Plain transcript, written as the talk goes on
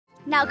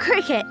Now,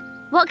 Cricket,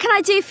 what can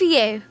I do for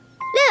you?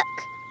 Look,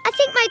 I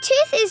think my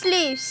tooth is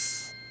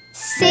loose.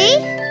 See?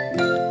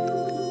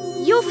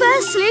 Your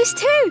first loose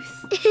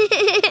tooth.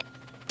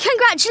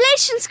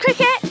 Congratulations,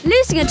 Cricket!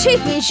 Losing a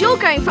tooth means you're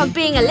going from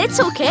being a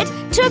little kid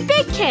to a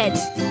big kid.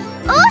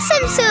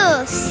 Awesome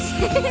sauce!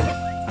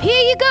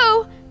 Here you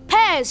go.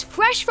 Pears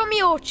fresh from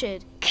the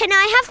orchard. Can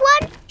I have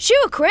one?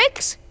 Sure,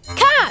 Cricks.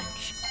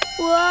 Catch.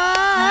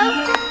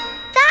 Whoa!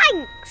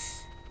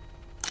 Thanks!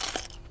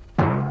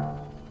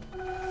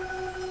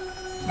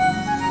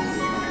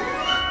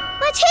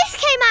 My tooth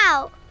came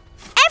out!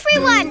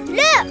 Everyone,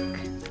 look!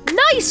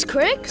 Nice,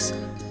 Cricks.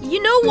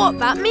 You know what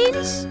that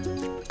means?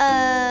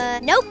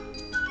 Nope.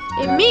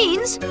 It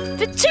means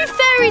the Tooth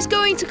Fairy's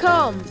going to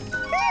come.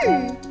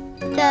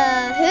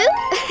 The who?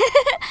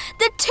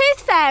 The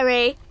Tooth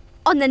Fairy.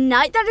 On the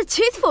night that a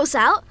tooth falls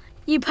out,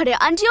 you put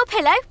it under your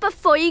pillow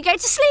before you go to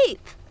sleep.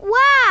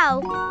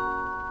 Wow!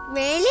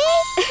 Really?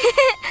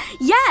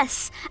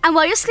 Yes, and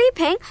while you're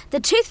sleeping, the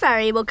Tooth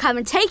Fairy will come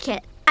and take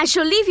it, and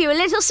she'll leave you a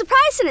little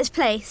surprise in its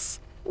place.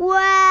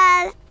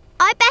 Well,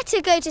 I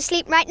better go to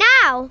sleep right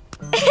now.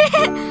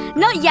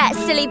 Not yet,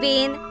 silly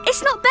bean.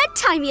 It's not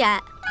bedtime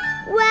yet.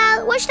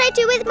 Well, what should I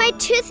do with my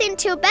tooth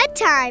until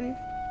bedtime?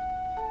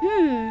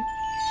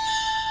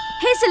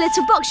 Here's a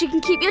little box you can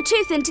keep your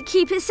tooth in to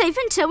keep it safe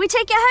until we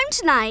take it home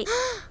tonight.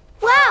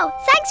 Wow,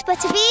 thanks,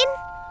 Butterbean.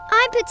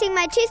 I'm putting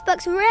my tooth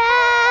box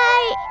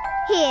right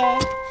here,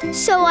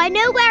 so I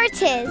know where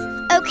it is.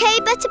 Okay,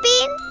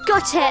 Butterbean?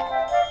 Got it.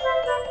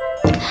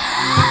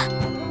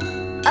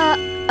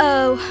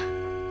 Uh-oh.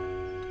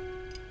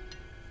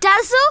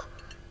 Dazzle,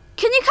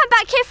 can you come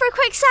back here for a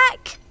quick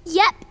sec?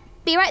 Yep,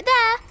 be right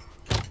there.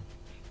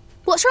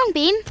 What's wrong,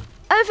 Bean?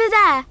 Over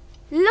there.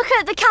 Look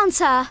at the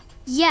counter.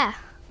 Yeah,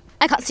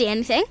 I can't see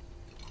anything.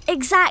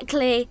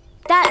 Exactly.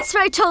 That's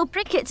where I told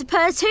Cricket to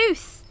put her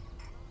tooth.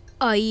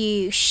 Are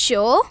you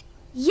sure?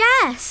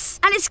 Yes,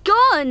 and it's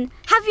gone.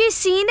 Have you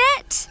seen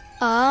it?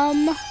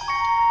 No,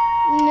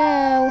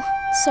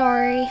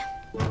 sorry.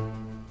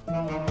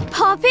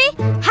 Poppy,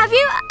 have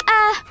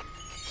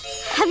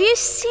you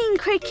seen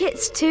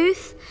Cricket's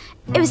tooth?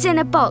 It was in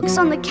a box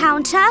on the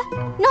counter.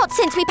 Not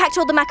since we packed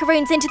all the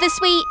macaroons into the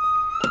sweet.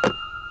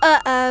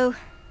 Uh-oh.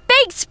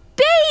 Baked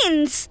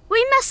beans!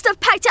 We must have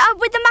packed it up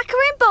with the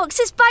macaroon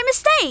boxes by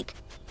mistake.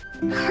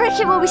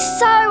 Cricket will be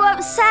so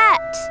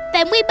upset.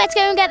 Then we better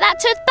go and get that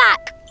tooth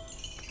back.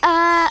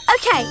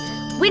 Okay.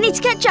 We need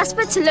to get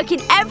Jasper to look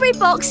in every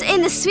box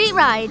in the sweet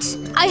ride.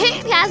 I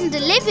hope he hasn't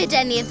delivered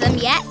any of them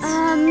yet.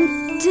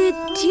 Did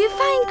you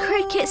find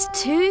Cricket's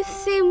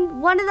tooth in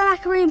one of the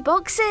macaroon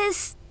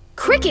boxes?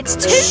 Cricket's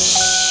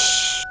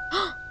tooth?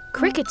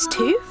 Cricket's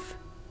tooth?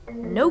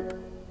 Nope.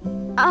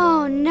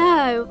 Oh,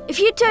 no. If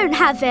you don't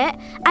have it,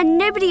 and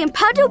nobody in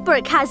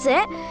Puddlebrook has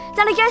it,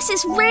 then I guess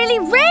it's really,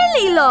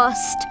 really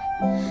lost.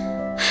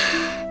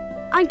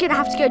 I'm going to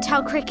have to go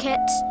tell Cricket.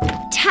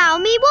 Tell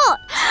me what?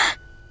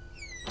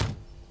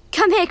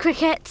 Come here,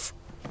 Cricket.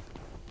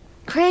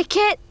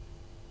 Cricket,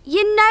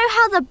 you know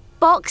how the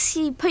box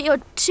you put your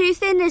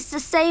tooth in is the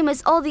same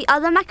as all the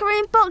other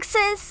macaroon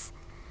boxes?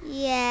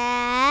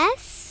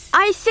 Yes.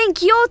 I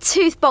think your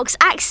tooth box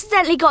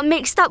accidentally got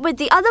mixed up with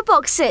the other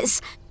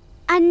boxes.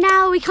 And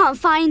now we can't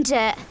find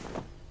it.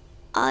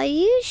 Are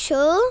you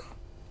sure?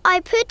 I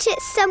put it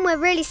somewhere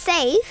really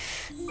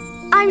safe.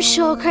 I'm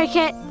sure,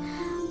 Cricket.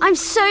 I'm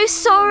so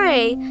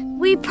sorry.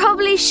 We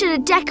probably should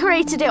have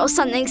decorated it or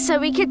something so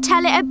we could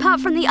tell it apart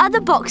from the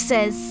other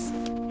boxes.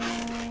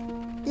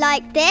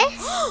 Like this?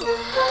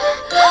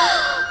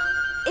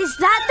 Is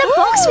that the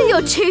box with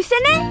your tooth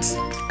in it?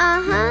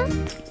 Uh-huh.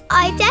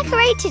 I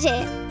decorated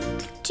it.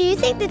 Do you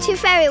think the Tooth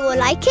Fairy will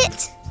like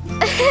it?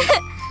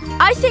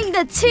 I think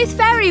the Tooth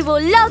Fairy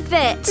will love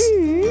it.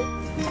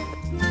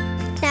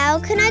 Now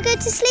can I go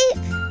to sleep?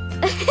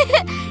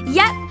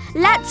 Yep,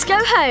 let's go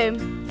home.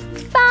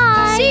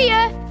 Bye. See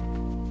ya.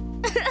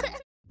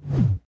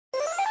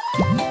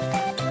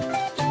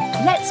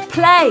 Let's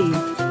play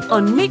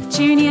on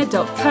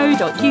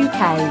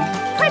nickjunior.co.uk.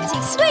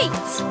 Pretty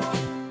sweet.